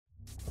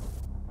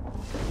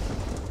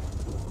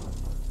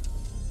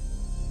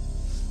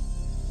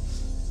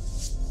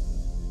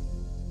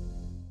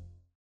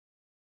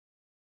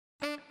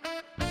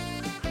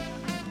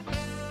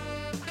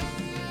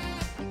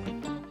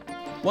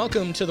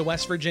Welcome to the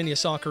West Virginia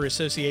Soccer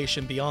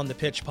Association Beyond the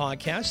Pitch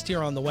podcast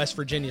here on the West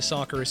Virginia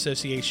Soccer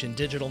Association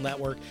Digital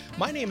Network.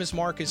 My name is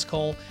Marcus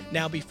Cole.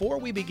 Now, before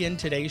we begin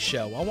today's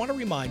show, I want to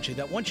remind you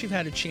that once you've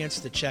had a chance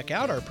to check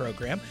out our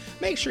program,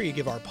 make sure you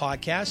give our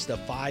podcast a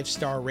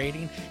 5-star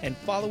rating and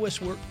follow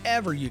us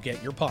wherever you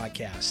get your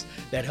podcasts.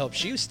 That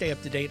helps you stay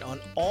up to date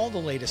on all the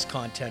latest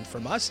content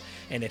from us,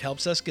 and it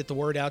helps us get the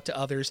word out to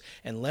others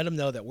and let them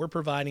know that we're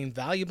providing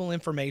valuable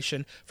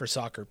information for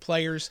soccer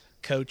players,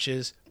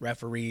 coaches,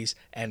 referees,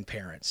 and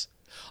parents.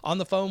 On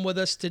the phone with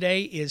us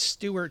today is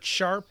Stuart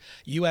Sharp,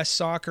 U.S.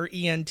 Soccer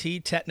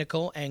ENT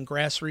Technical and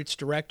Grassroots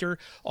Director.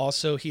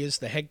 Also, he is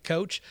the head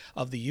coach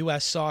of the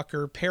U.S.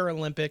 Soccer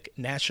Paralympic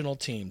National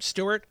Team.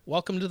 Stuart,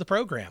 welcome to the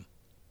program.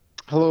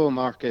 Hello,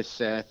 Marcus.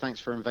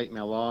 Thanks for inviting me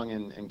along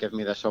and giving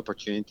me this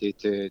opportunity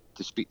to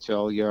speak to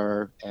all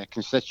your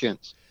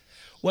constituents.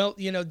 Well,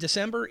 you know,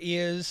 December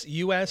is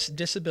U.S.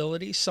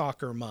 Disability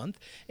Soccer Month,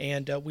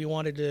 and we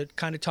wanted to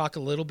kind of talk a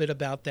little bit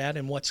about that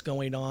and what's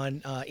going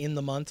on in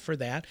the month for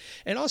that.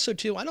 And also,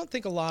 too, I don't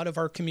think a lot of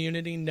our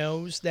community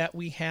knows that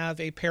we have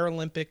a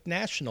Paralympic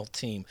national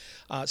team.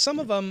 Some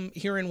of them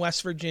here in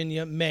West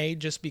Virginia may,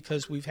 just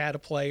because we've had a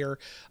player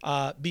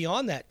be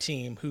on that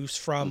team who's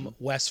from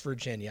West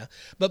Virginia.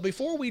 But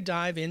before we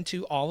dive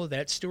into all of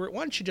that, Stuart,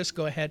 why don't you just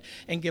go ahead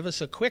and give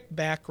us a quick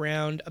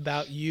background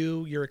about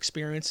you, your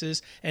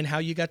experiences, and how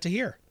you got to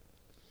hear.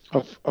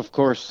 Of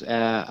course,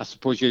 I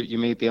suppose you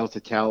may be able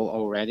to tell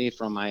already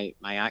from my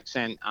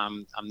accent.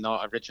 I'm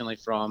not originally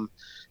from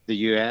the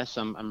US.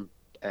 I'm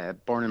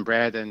born and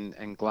bred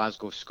in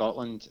Glasgow,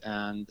 Scotland,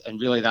 and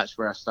really that's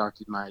where I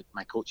started my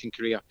coaching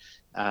career.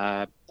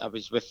 I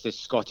was with the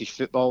Scottish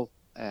Football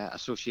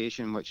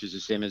Association, which is the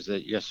same as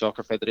the US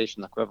Soccer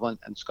Federation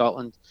equivalent in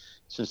Scotland,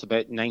 since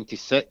about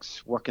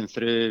 '96, working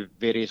through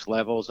various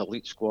levels,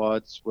 elite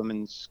squads,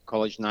 women's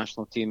college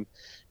national team,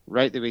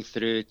 right the way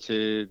through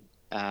to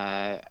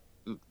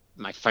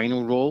my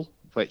final role,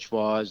 which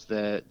was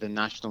the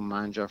national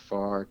manager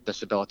for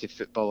disability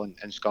football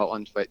in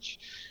Scotland, which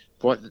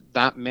what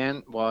that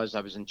meant was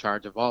I was in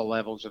charge of all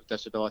levels of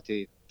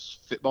disability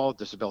football,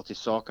 disability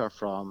soccer,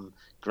 from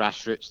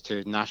grassroots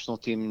to national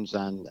teams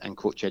and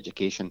coach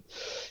education.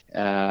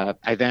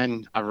 I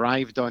then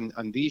arrived on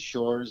these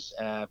shores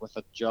with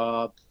a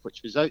job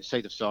which was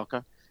outside of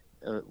soccer,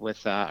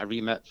 with a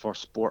remit for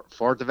sport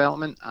for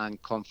development and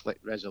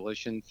conflict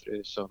resolution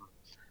through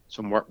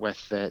some work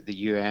with the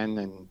UN,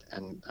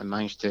 and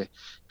managed to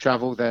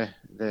travel the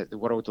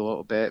world a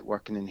little bit,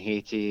 working in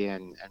Haiti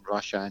and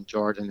Russia and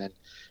Jordan,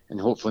 and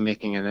hopefully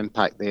making an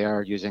impact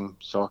there using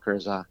soccer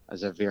as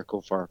a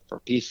vehicle for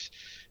peace.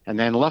 And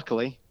then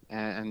luckily,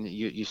 and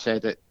you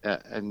said it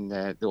in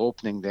the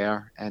opening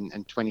there, in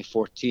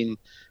 2014,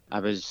 I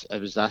was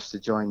asked to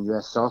join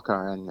US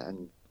Soccer,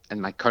 and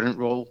in my current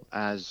role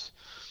as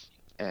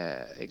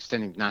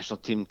extended national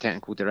team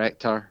technical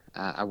director.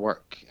 I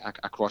work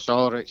across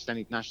all our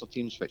extended national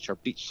teams, which are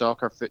beach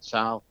soccer,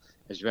 futsal,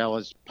 as well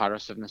as para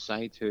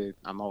 7-a-side, who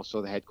I'm also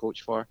the head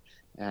coach for.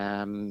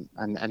 And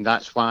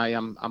that's why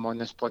I'm on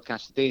this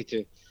podcast today,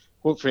 to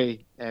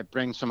hopefully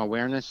bring some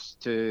awareness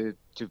to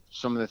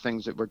some of the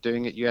things that we're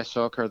doing at US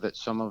Soccer that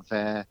some of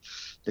the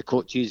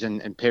coaches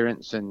and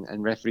parents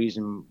and referees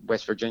in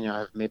West Virginia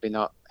have maybe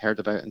not heard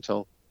about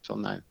until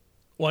now.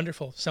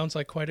 Wonderful. Sounds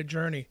like quite a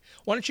journey.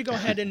 Why don't you go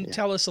ahead and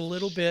tell us a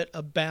little bit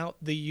about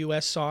the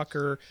U.S.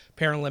 Soccer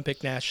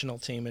Paralympic National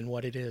Team and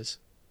what it is?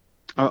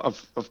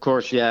 Of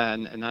course, yeah.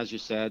 And as you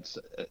said,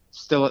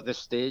 still at this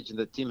stage,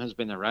 the team has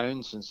been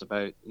around since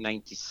about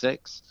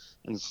 '96,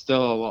 and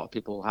still a lot of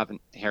people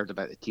haven't heard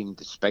about the team,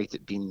 despite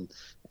it being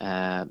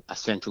a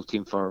central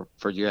team for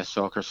U.S.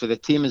 Soccer. So the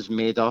team is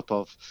made up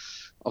of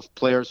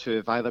players who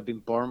have either been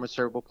born with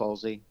cerebral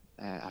palsy,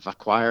 have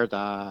acquired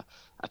a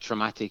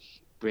traumatic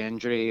brain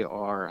injury,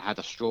 or had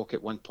a stroke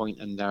at one point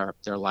in their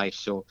life.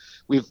 So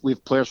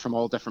we've players from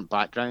all different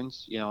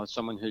backgrounds. You know,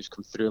 someone who's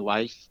come through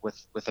life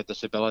with a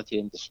disability,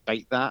 and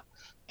despite that,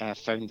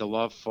 found the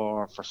love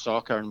for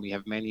soccer. And we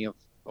have many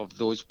of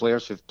those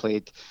players who've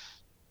played,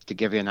 to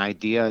give you an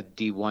idea,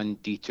 D1,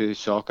 D2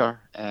 soccer,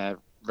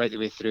 right the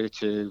way through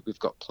to, we've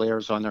got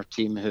players on our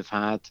team who've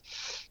had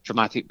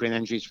traumatic brain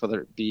injuries, whether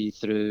it be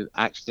through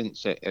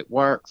accidents at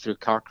work, through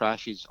car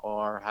crashes,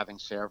 or having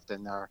served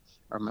in our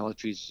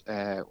militaries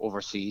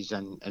overseas,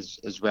 and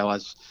as well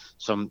as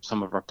some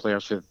of our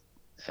players who've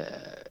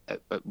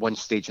at one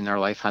stage in their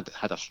life had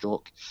a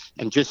stroke.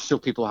 And just so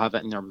people have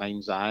it in their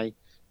mind's eye,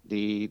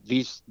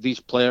 these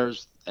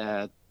players,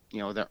 they're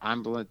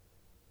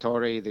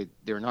ambulatory,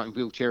 they're not in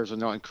wheelchairs, they're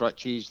not in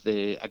crutches.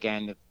 They've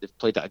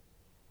played at a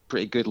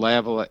pretty good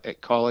level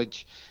at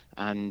college,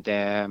 and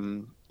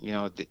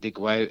they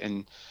go out,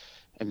 and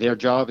their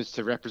job is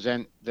to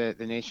represent the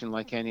nation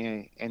like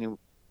any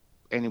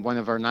one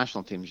of our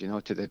national teams,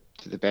 to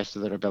the best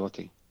of their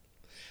ability.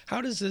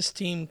 How does this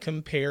team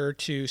compare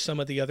to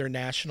some of the other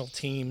national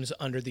teams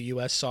under the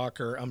U.S.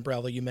 Soccer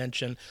umbrella? You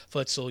mentioned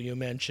futsal, you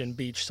mentioned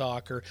beach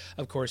soccer.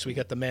 Of course, we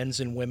got the men's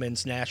and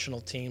women's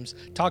national teams.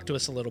 Talk to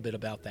us a little bit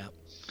about that.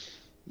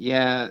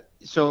 Yeah,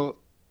 so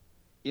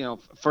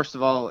first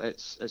of all,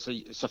 it's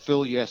a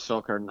full U.S.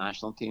 soccer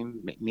national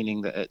team,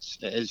 meaning that it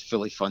is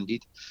fully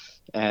funded.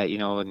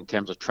 In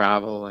terms of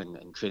travel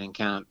and training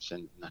camps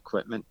and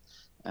equipment.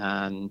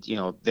 And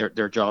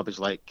their job is,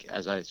 like,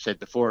 as I said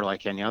before,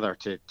 like any other,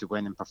 to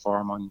win and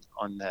perform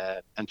on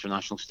the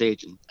international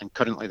stage. And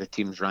currently the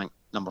team's ranked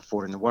number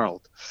 4 in the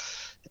world.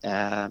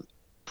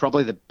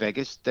 Probably the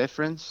biggest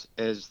difference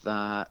is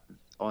that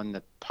on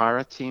the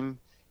para team,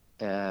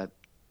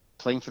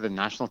 playing for the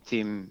national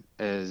team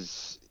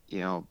is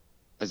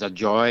a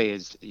joy,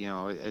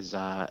 is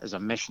a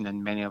mission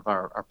in many of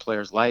our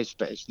players' lives,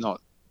 but it's not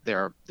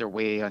their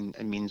way and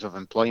means of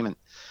employment.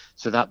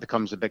 So that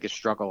becomes the biggest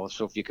struggle.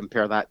 So if you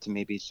compare that to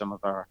maybe some of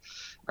our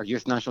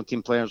youth national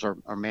team players or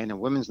men and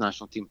women's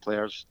national team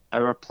players,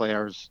 our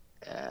players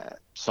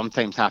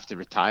sometimes have to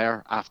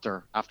retire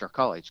after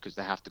college because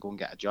they have to go and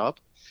get a job,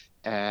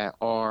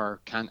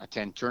 or can't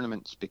attend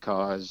tournaments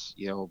because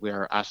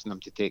we're asking them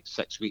to take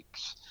 6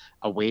 weeks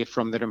away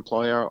from their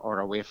employer or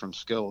away from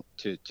school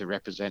to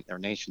represent their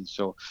nation.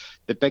 So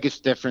the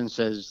biggest difference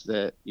is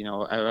that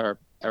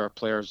our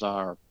players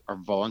are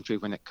voluntary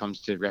when it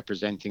comes to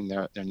representing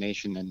their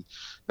nation, and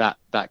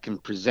that can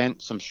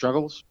present some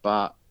struggles,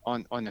 but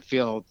on the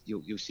field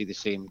you'll see the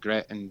same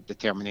grit and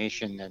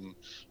determination, and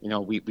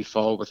we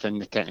fall within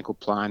the technical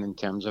plan in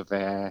terms of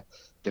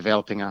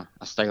developing a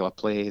style of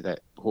play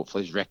that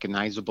hopefully is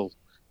recognizable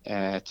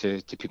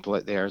to people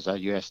out there as a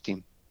US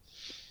team.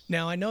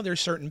 Now, I know there's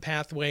certain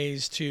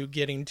pathways to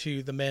getting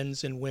to the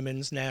men's and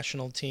women's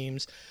national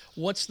teams.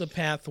 What's the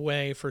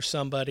pathway for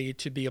somebody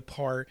to be a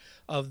part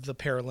of the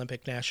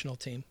Paralympic national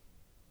team?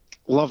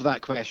 Love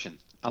that question.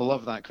 I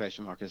love that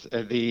question, Marcus.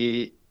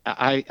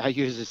 I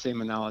use the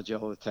same analogy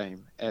all the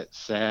time.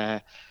 It's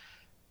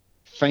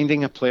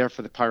finding a player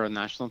for the para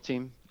national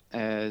team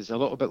is a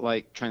little bit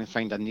like trying to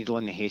find a needle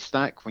in the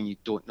haystack when you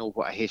don't know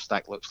what a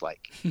haystack looks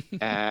like.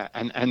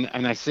 And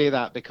I say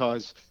that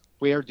because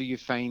where do you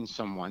find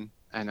someone?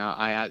 And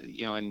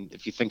and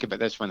if you think about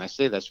this when I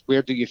say this,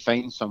 where do you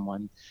find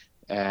someone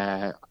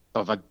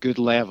of a good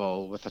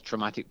level with a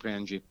traumatic brain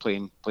injury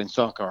playing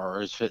soccer, or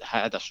has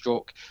had a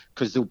stroke?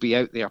 Because they'll be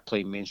out there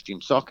playing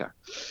mainstream soccer.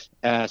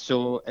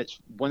 So it's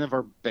one of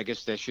our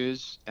biggest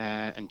issues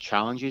and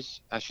challenges,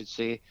 I should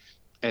say,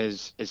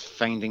 is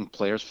finding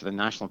players for the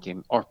national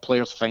team, or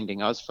players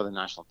finding us for the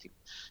national team.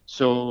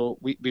 So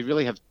we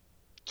really have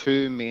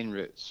 2 main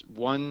routes.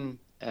 One,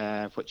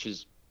 which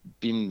has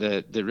been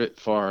the route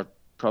for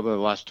probably the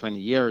last 20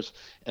 years,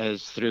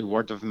 is through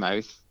word of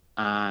mouth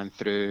and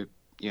through,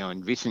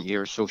 in recent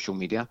years, social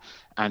media,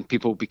 and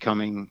people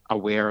becoming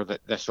aware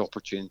that this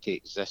opportunity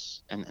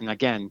exists. And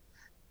again,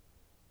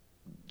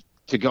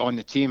 to get on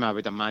the team, I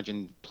would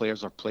imagine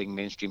players are playing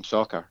mainstream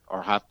soccer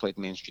or have played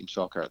mainstream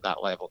soccer at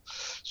that level.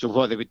 So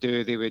what they would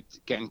do, they would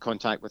get in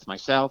contact with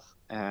myself,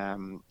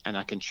 and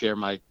I can share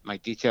my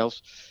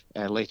details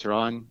later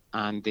on,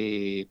 and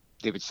they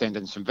would send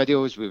in some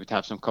videos. We would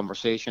have some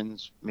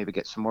conversations, maybe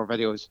get some more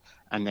videos,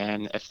 and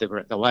then if they were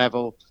at the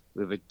level,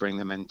 we would bring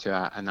them into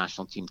a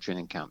national team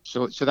training camp.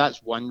 So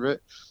that's one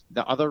route.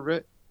 The other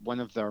route, one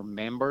of their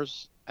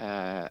members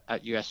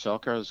at US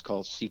Soccer is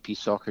called CP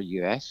Soccer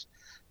US.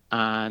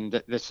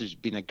 And this has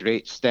been a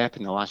great step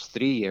in the last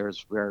 3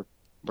 years where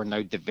we're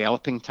now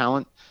developing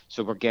talent.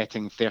 So we're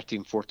getting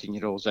 13,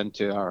 14-year-olds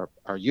into our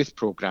youth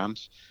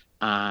programs.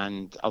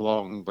 And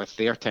along with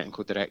their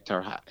technical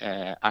director,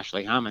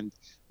 Ashley Hammond,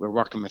 we're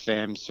working with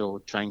them. So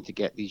trying to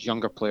get these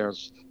younger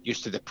players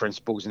used to the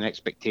principles and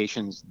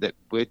expectations that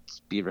would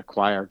be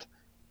required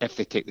if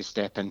they take the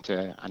step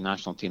into a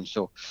national team.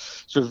 So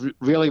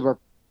really,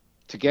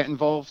 to get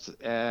involved,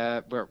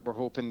 we're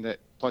hoping that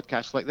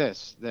podcasts like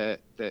this,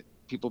 that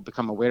people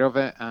become aware of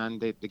it and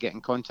they get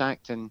in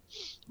contact, and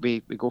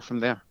we go from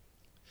there.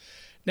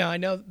 Now, I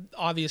know,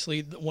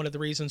 obviously, one of the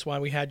reasons why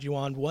we had you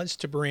on was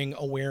to bring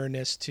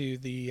awareness to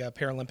the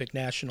Paralympic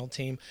national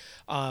team.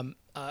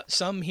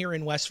 Some here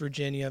in West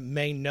Virginia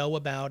may know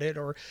about it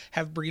or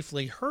have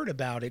briefly heard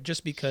about it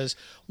just because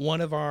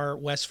one of our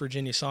West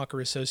Virginia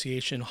Soccer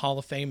Association Hall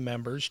of Fame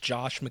members,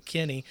 Josh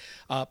McKinney,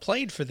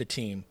 played for the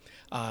team.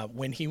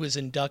 When he was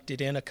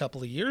inducted in a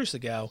couple of years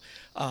ago,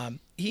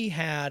 he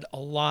had a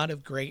lot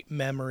of great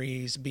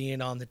memories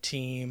being on the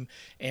team,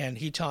 and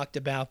he talked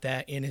about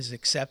that in his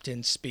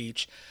acceptance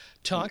speech.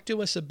 Talk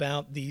to us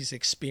about these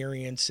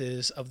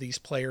experiences of these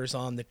players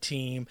on the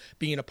team,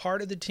 being a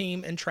part of the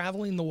team and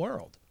traveling the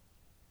world.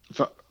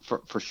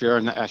 For sure,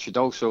 and I should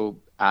also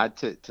add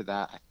to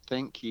that, I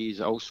think he's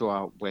also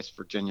a West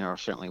Virginia, or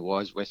certainly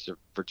was West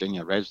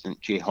Virginia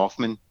resident. Jay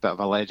Hoffman, bit of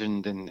a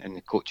legend in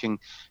the coaching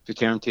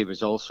fraternity, he was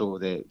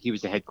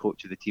the head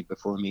coach of the team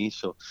before me.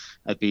 So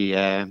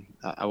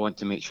I want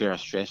to make sure I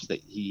stress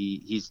that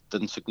he's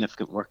done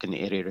significant work in the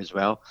area as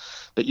well.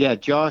 But yeah,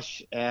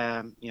 Josh,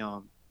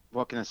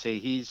 what can I say?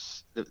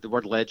 He's the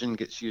word legend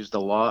gets used a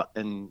lot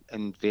in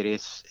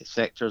various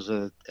sectors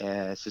of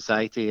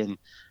society and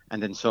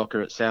in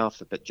soccer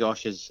itself. But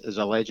Josh is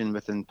a legend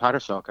within para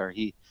soccer.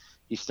 He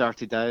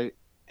started out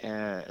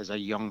as a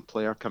young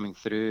player coming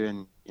through,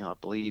 and I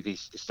believe he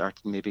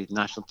started maybe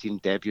national team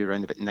debut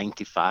around about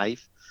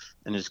 95,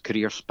 and his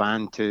career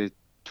spanned to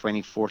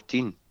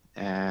 2014.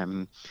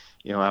 I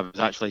was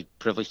actually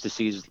privileged to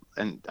see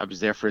and I was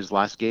there for his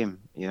last game.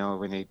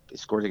 When he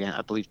scored against,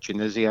 I believe,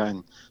 Tunisia,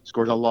 and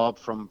scored a lob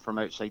from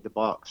outside the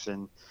box,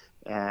 and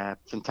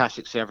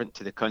fantastic servant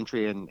to the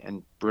country,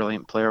 and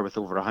brilliant player with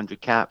over 100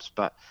 caps.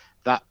 But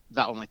that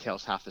only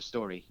tells half the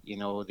story.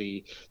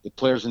 The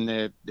players in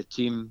the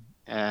team,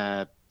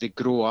 they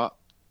grow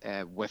up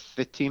with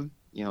the team.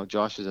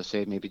 Josh, as I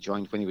said, maybe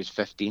joined when he was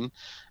 15,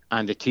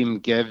 and the team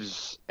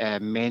gives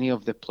many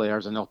of the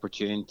players an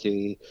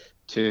opportunity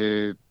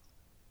to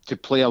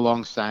play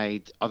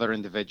alongside other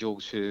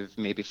individuals who've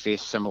maybe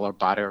faced similar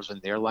barriers in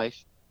their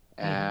life.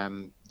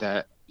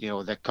 That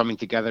they're coming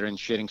together and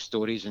sharing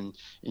stories and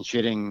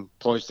sharing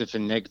positive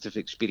and negative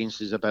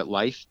experiences about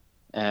life.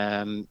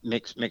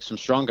 Makes them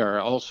stronger.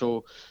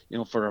 Also,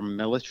 for our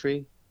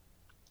military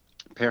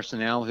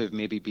personnel who've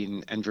maybe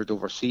been injured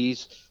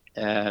overseas,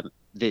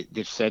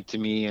 they've said to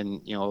me,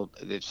 and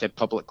they've said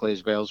publicly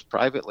as well as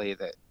privately,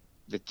 that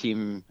the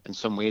team in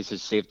some ways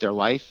has saved their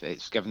life.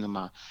 It's given them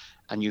a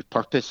new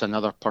purpose,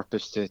 another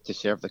purpose to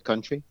serve the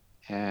country.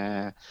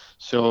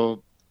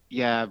 So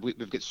yeah,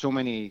 we've got so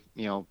many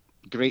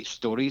great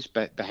stories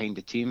behind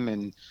the team,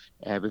 and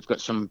we've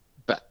got some.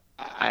 But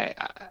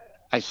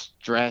I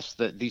stress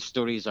that these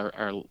stories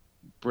are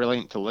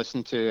brilliant to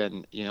listen to,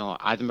 and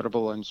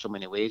admirable in so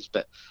many ways.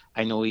 But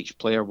I know each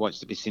player wants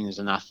to be seen as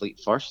an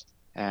athlete first,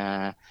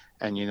 and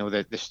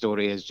that the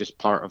story is just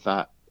part of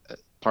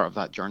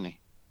that journey.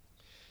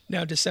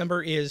 Now,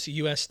 December is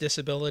U.S.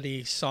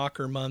 Disability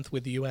Soccer Month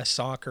with U.S.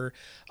 Soccer.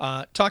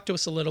 Talk to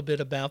us a little bit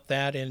about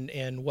that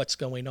and what's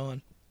going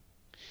on.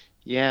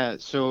 Yeah,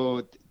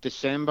 so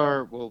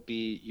December will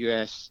be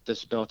U.S.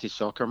 Disability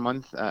Soccer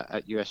Month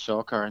at U.S.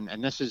 Soccer,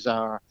 and this is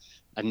our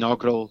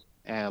inaugural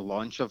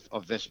launch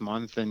of this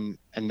month, and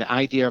the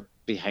idea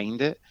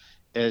behind it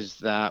is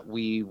that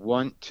we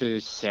want to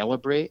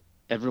celebrate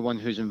everyone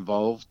who's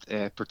involved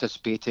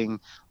participating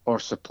or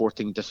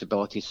supporting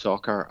disability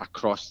soccer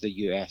across the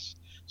U.S.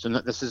 So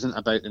this isn't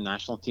about the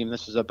national team.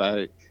 This is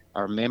about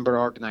our member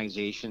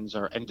organizations,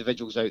 our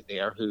individuals out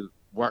there who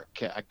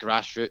work at a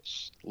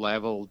grassroots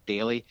level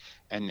daily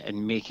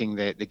and making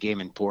the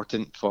game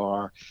important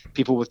for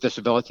people with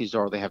disabilities,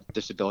 or they have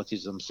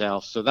disabilities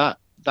themselves. So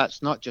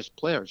that's not just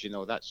players,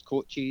 that's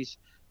coaches,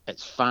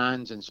 it's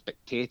fans and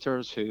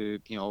spectators who,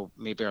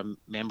 maybe are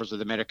members of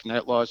the American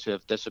Outlaws who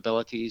have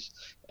disabilities.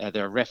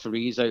 There are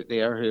referees out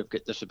there who have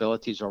got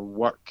disabilities or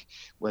work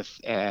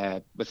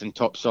within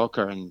top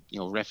soccer and,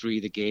 referee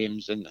the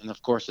games, and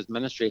of course,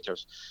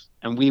 administrators.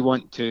 And we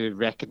want to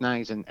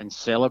recognize and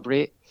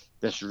celebrate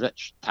this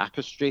rich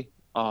tapestry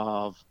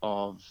of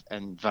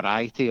and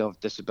variety of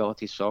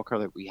disability soccer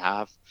that we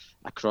have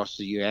across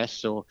the US.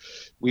 So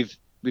we've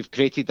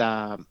created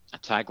a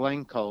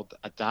tagline called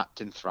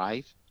Adapt and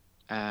Thrive.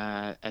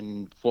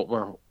 And what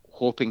we're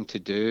hoping to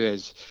do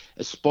is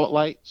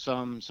spotlight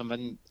some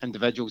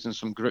individuals and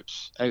some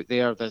groups out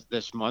there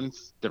this month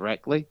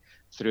directly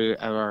through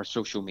our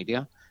social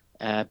media.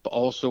 But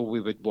also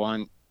we would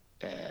want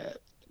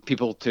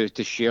people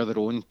to share their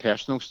own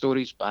personal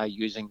stories by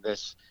using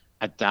this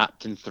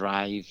Adapt and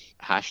Thrive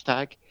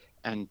hashtag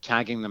and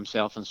tagging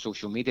themselves on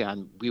social media,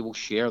 and we will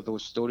share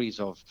those stories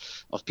of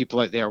people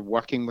out there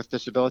working with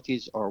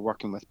disabilities or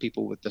working with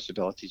people with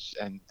disabilities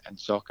in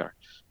soccer.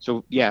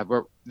 So yeah,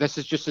 this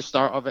is just the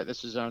start of it.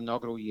 This is our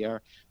inaugural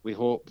year. We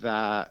hope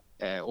that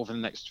over the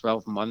next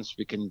 12 months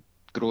we can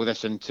grow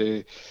this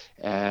into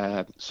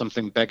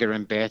something bigger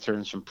and better,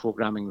 and some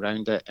programming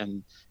around it,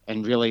 and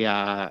really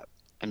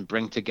and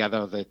bring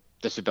together the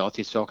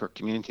disability soccer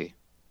community.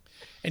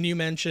 And you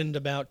mentioned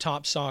about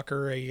Top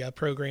Soccer, a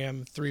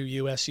program through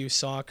US Youth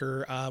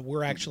Soccer.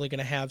 We're actually going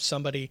to have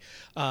somebody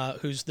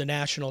who's the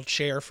national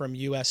chair from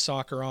US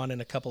Soccer on in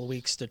a couple of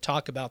weeks to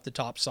talk about the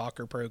Top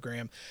Soccer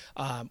program,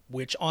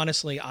 which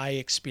honestly I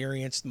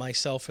experienced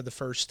myself for the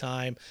first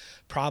time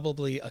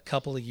probably a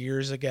couple of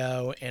years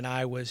ago, and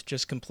I was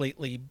just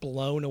completely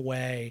blown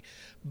away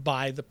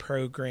by the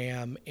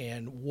program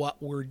and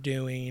what we're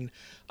doing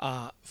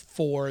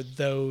for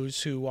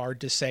those who are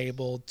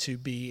disabled to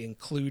be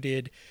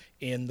included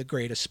in the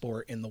greatest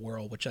sport in the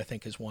world, which I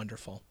think is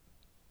wonderful.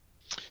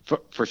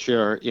 For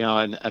sure,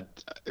 and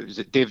is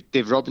it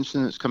Dave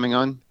Robinson that's coming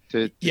on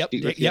to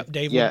speak with you?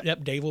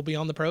 Dave will be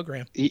on the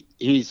program.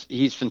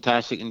 He's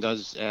fantastic and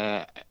does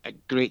a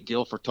great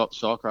deal for Top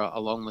Soccer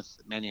along with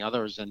many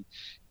others, and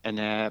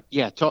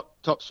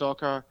Top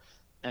Soccer.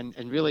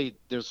 And really,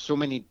 there's so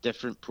many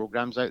different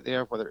programs out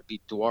there, whether it be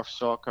dwarf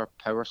soccer,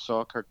 power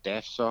soccer,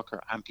 deaf soccer,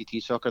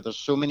 amputee soccer. There's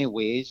so many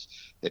ways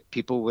that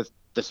people with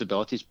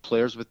disabilities,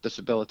 players with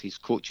disabilities,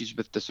 coaches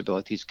with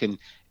disabilities can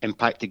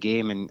impact the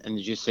game. And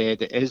as you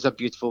said, it is a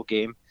beautiful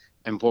game.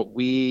 And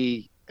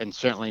and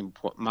certainly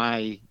what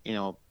my,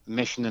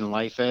 mission in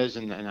life is,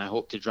 and I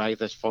hope to drive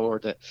this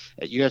forward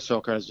at US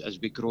Soccer as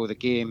we grow the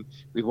game,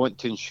 we want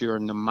to ensure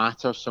no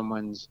matter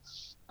someone's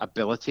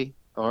ability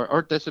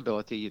or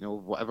disability,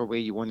 whatever way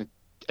you want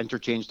to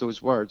interchange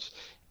those words,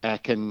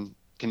 can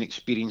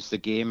experience the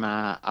game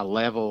at a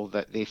level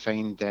that they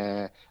find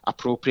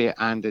appropriate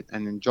and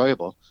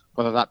enjoyable,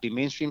 whether that be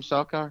mainstream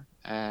soccer,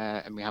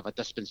 and we have a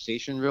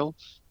dispensation rule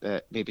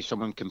that maybe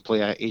someone can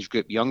play an age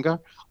group younger,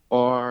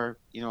 or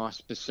a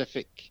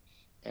specific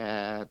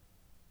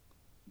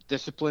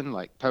discipline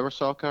like power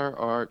soccer,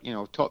 or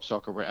top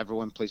soccer where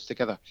everyone plays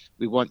together.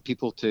 We want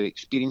people to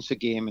experience the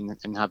game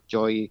and have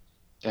joy,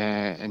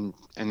 and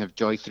have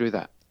joy through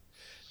that.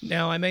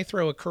 Now, I may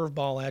throw a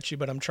curveball at you,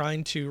 but I'm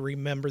trying to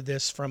remember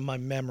this from my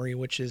memory,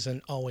 which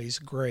isn't always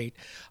great.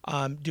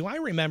 Do I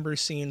remember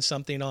seeing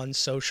something on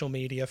social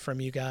media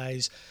from you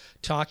guys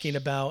talking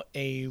about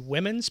a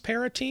women's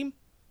para team?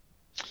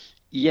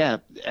 Yeah,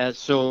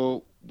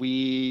 so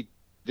the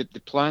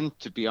plan,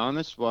 to be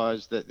honest,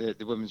 was that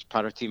the women's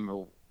para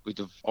team would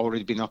have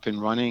already been up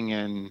and running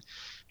in,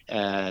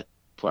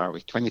 what are we,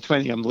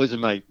 2020? I'm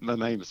losing my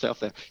mind myself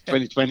there.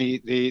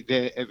 2020,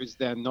 it was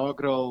the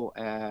inaugural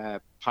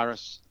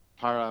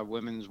Para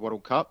Women's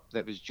World Cup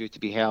that was due to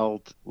be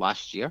held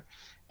last year.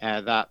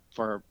 That,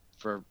 for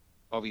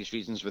obvious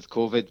reasons with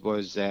COVID,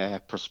 was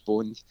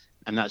postponed,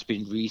 and that's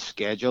been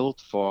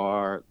rescheduled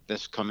for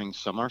this coming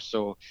summer.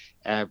 So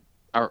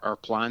our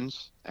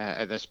plans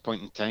at this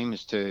point in time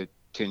is to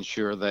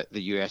ensure that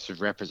the US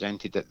is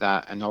represented at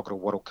that inaugural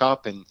World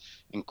Cup, and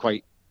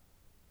quite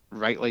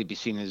rightly be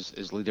seen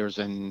as leaders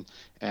in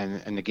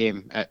the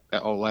game at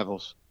all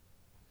levels.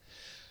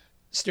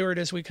 Stuart,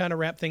 as we kind of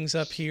wrap things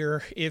up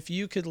here, if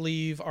you could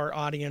leave our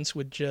audience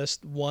with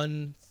just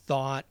one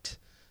thought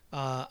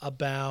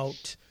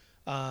about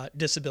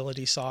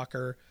disability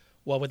soccer,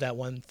 what would that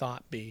one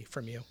thought be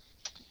from you?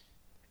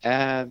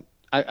 I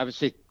would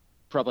say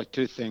probably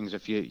two things,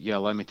 if you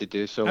allow me to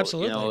do so.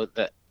 Absolutely.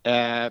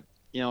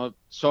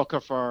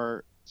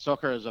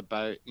 Soccer is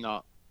about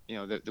not,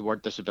 the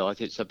word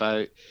disability. It's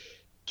about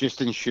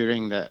just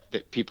ensuring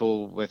that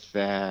people with,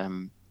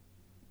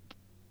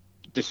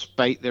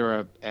 despite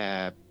their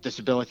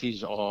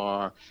disabilities,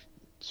 or,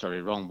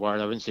 sorry, wrong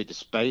word, I wouldn't say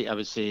despite, I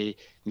would say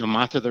no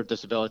matter their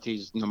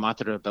disabilities, no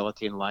matter their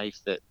ability in life,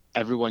 that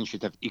everyone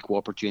should have equal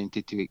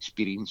opportunity to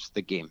experience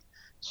the game.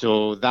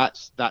 So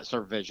that's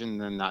our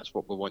vision, and that's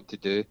what we want to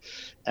do.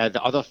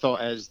 The other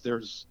thought is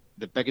there's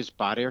the biggest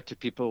barrier to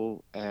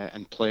people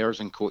and players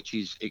and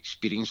coaches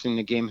experiencing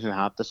the game who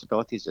have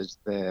disabilities is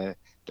the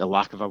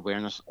lack of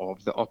awareness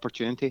of the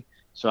opportunity.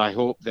 So I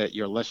hope that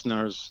your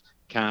listeners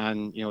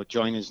can,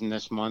 join us in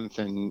this month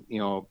and,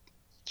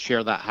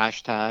 share that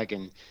hashtag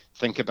and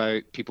think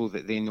about people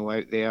that they know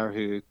out there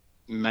who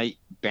might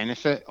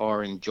benefit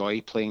or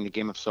enjoy playing the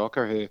game of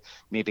soccer, who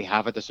maybe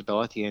have a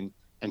disability, and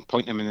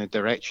point them in the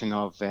direction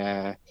of,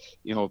 their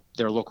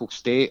local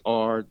state,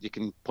 or you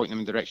can point them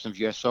in the direction of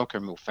US Soccer,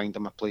 and we'll find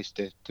them a place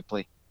to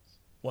play.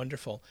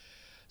 Wonderful.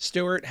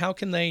 Stuart, how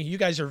can you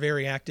guys are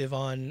very active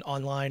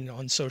online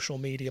on social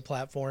media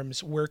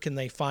platforms. Where can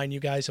they find you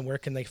guys, and where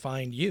can they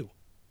find you?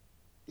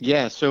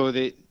 Yeah, so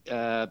they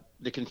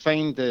can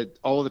find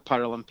all the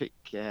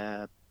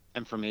Paralympic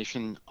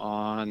information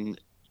on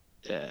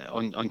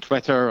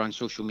Twitter, on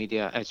social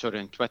media,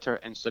 on Twitter,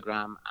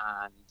 Instagram,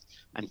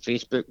 and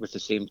Facebook with the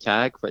same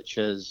tag, which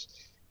is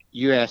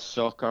US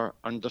Soccer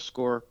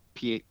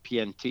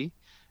 _PNT.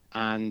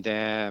 And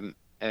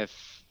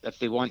if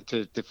they want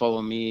to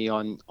follow me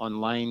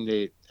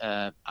online,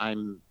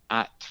 I'm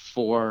at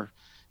 4S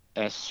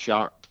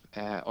 #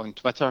 on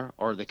Twitter,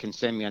 or they can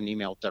send me an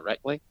email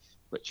directly,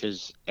 which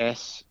is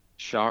S#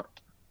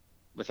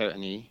 without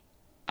an E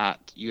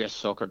at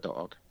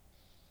ussoccer.org.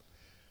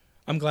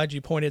 I'm glad you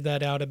pointed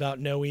that out about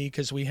no E,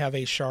 because we have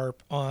a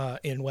Sharp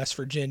in West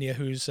Virginia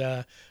who's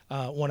in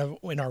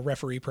our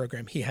referee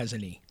program. He has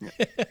an E.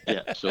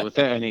 Yeah, so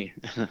without an E,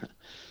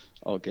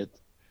 all good.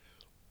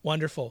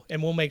 Wonderful.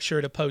 And we'll make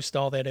sure to post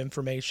all that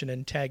information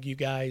and tag you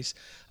guys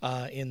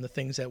in the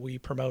things that we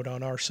promote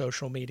on our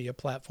social media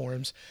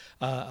platforms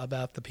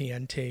about the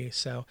PNT.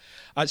 So,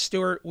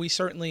 Stuart, we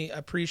certainly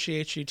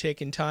appreciate you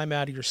taking time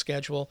out of your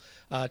schedule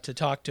to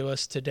talk to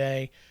us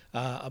today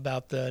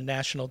about the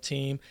national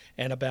team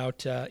and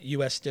about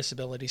U.S.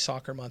 Disability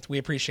Soccer Month. We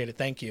appreciate it.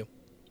 Thank you.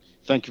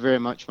 Thank you very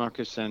much,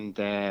 Marcus, and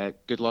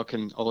good luck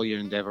in all your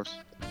endeavors.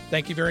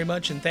 Thank you very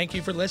much, and thank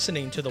you for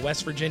listening to the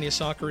West Virginia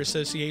Soccer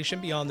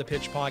Association Beyond the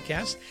Pitch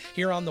podcast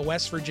here on the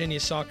West Virginia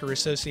Soccer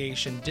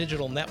Association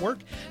Digital Network.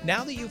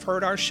 Now that you've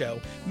heard our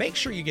show, make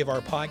sure you give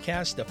our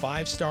podcast a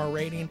 5-star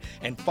rating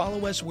and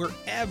follow us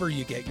wherever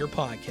you get your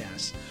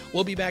podcasts.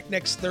 We'll be back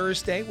next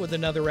Thursday with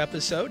another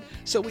episode,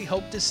 so we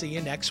hope to see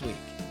you next week.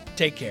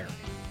 Take care.